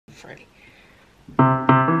free.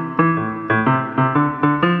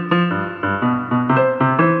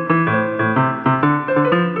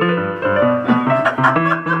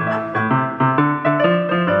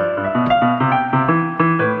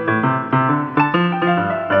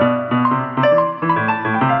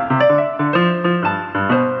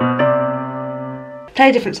 Play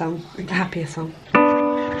a different song, a happier song.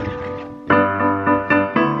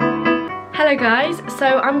 Hello guys,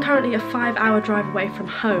 so I'm currently a 5-hour drive away from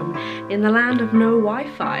home in the land of no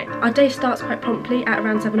Wi-Fi. Our day starts quite promptly at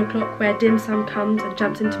around 7 o'clock where dim sum comes and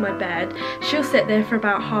jumps into my bed. She'll sit there for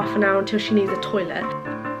about half an hour until she needs a toilet.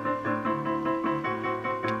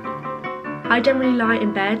 I generally lie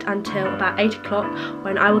in bed until about 8 o'clock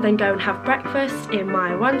when I will then go and have breakfast in my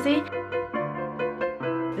onesie.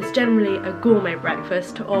 It's generally a gourmet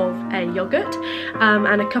breakfast of a yoghurt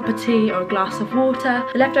and a cup of tea or a glass of water.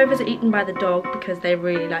 The leftovers are eaten by the dog because they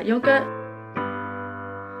really like yoghurt.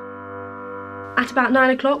 At about 9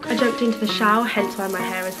 o'clock I jumped into the shower, hence why my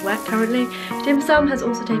hair is wet currently. Dim Sum has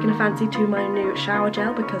also taken a fancy to my new shower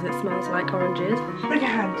gel because it smells like oranges. Bring your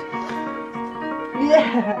hand.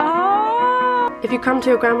 Yeah! Oh! If you come to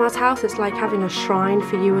your grandma's house, it's like having a shrine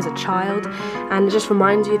for you as a child, and it just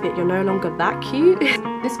reminds you that you're no longer that cute.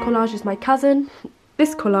 This collage is my cousin,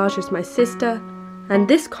 this collage is my sister, and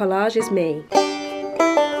this collage is me.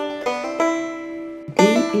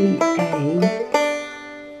 B-E-A.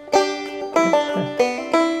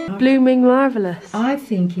 Blooming marvellous. I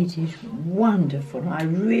think it is wonderful, I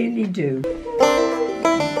really do.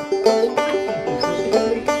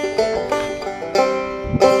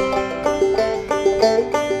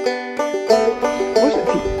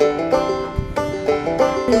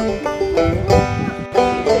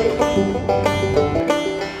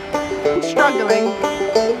 Struggling.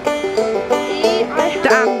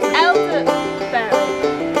 Damn. Elderberry.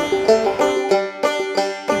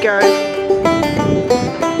 Go.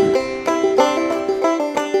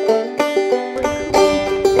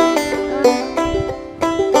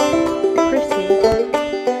 Pretty.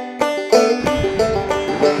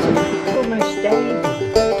 Almost day.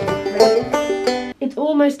 It's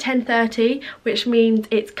almost 10:30, which means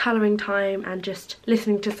it's colouring time and just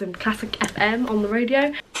listening to some classic FM on the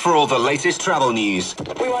radio. For all the latest travel news.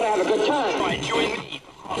 We want to have a good time. Right, join me.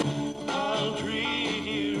 I'll treat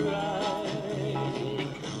you right.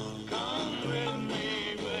 Come with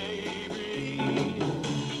me, baby.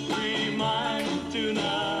 Free mind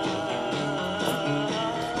tonight.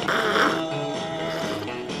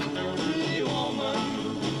 Pretty woman,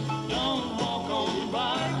 don't walk on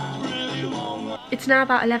by. Pretty woman. It's now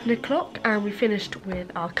about 11 o'clock and we finished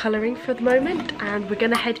with our colouring for the moment and we're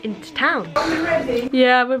going to head into town. Are we ready?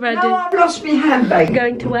 Yeah, we're ready. No, I've lost my handbag.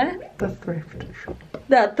 Going to where? The thrift shop.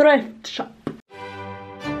 The thrift shop.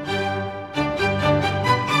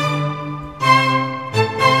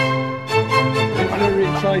 Very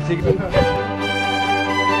exciting.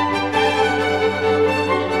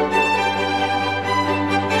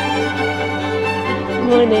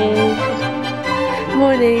 Morning.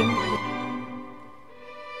 Morning.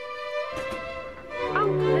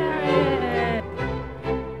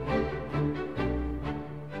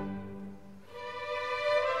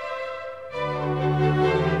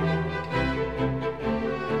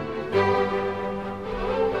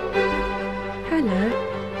 Hello.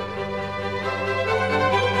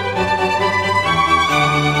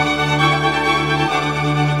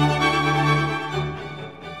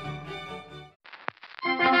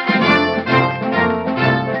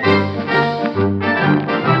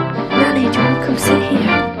 Nanny, do you want to come sit here?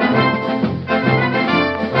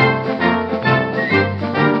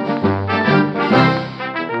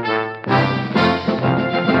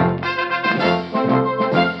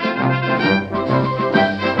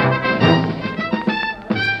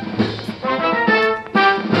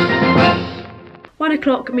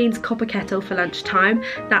 O'clock means Copper Kettle for lunchtime.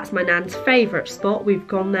 That's my nan's favourite spot. We've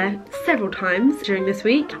gone there several times during this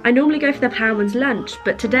week. I normally go for the ploughman's lunch,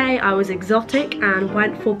 but today I was exotic and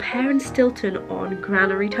went for pear and Stilton on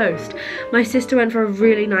granary toast. My sister went for a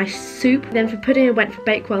really nice soup. Then for pudding I went for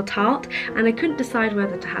Bakewell tart, and I couldn't decide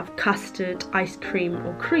whether to have custard, ice cream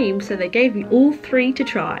or cream, so they gave me all three to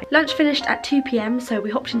try. Lunch finished at 2 PM, so we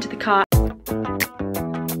hopped into the car.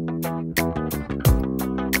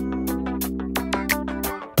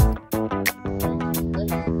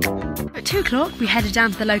 At 2 o'clock we headed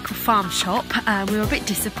down to the local farm shop. We were a bit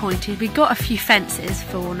disappointed. We got a few fences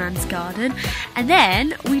for Nan's garden, and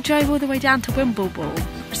then we drove all the way down to Wimbledon.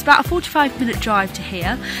 It's about a 45-minute drive to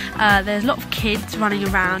here. There's a lot of kids running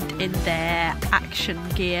around in their action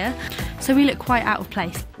gear. so we look quite out of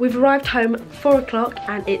place. We've arrived home at 4 o'clock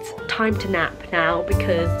and it's time to nap now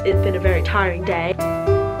because it's been a very tiring day.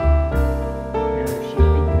 No, she's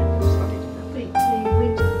been solid enough.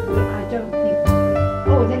 I don't think.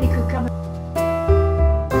 Oh, then he could come.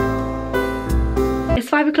 It's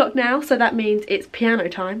 5 o'clock now, so that means it's piano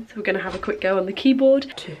time. So we're going to have a quick go on the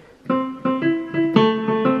keyboard. 2.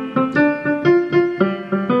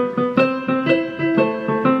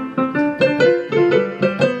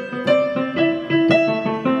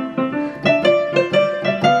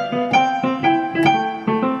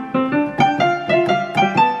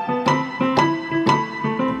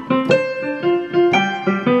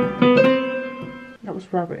 That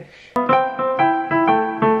was rubbish.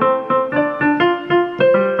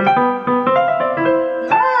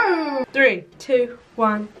 3, 2,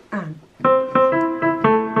 1, and.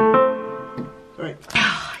 Right.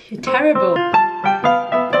 Ah, you're terrible.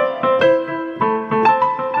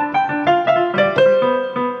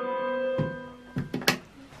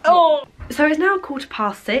 Oh! So it's now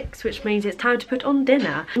 6:15, which means it's time to put on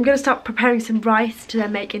dinner. I'm going to start preparing some rice to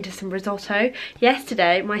then make into some risotto.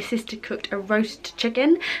 Yesterday, my sister cooked a roast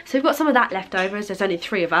chicken, so we've got some of that left over, as there's only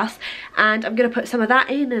 3 of us. And I'm going to put some of that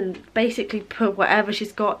in and basically put whatever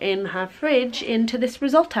she's got in her fridge into this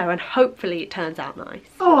risotto, and hopefully it turns out nice.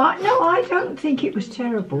 Oh, no, I don't think it was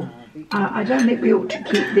terrible. I don't think we ought to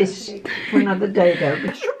keep this for another day, though.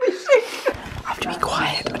 We should be sick. I have to be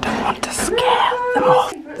quiet, I don't want to scare them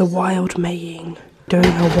off. The wild Mei-Ying doing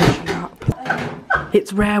her washing up.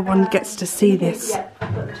 It's rare one gets to see this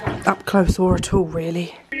up close or at all,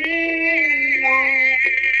 really.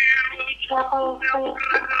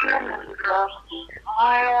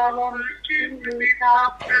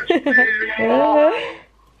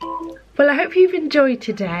 Well, I hope you've enjoyed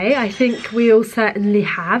today. I think we all certainly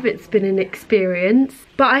have. It's been an experience.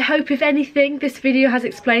 But I hope, if anything, this video has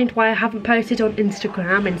explained why I haven't posted on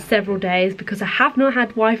Instagram in several days, because I have not had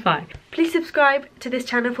Wi-Fi. Please subscribe to this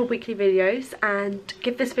channel for weekly videos and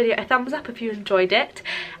give this video a thumbs up if you enjoyed it.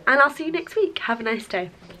 And I'll see you next week. Have a nice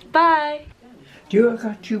day. Bye. Do I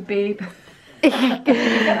got you, babe?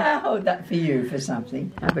 I'll hold that for you for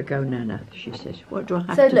something. Have a go, Nana, she says. What do I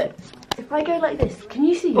have So to look, do? if I go like this, can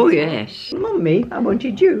you see? Oh, yes. Mummy, I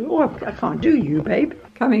wanted you. Oh, I can't do you, babe.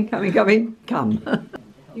 Come.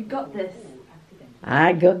 You got this.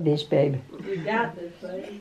 I got this, babe. You got this, babe.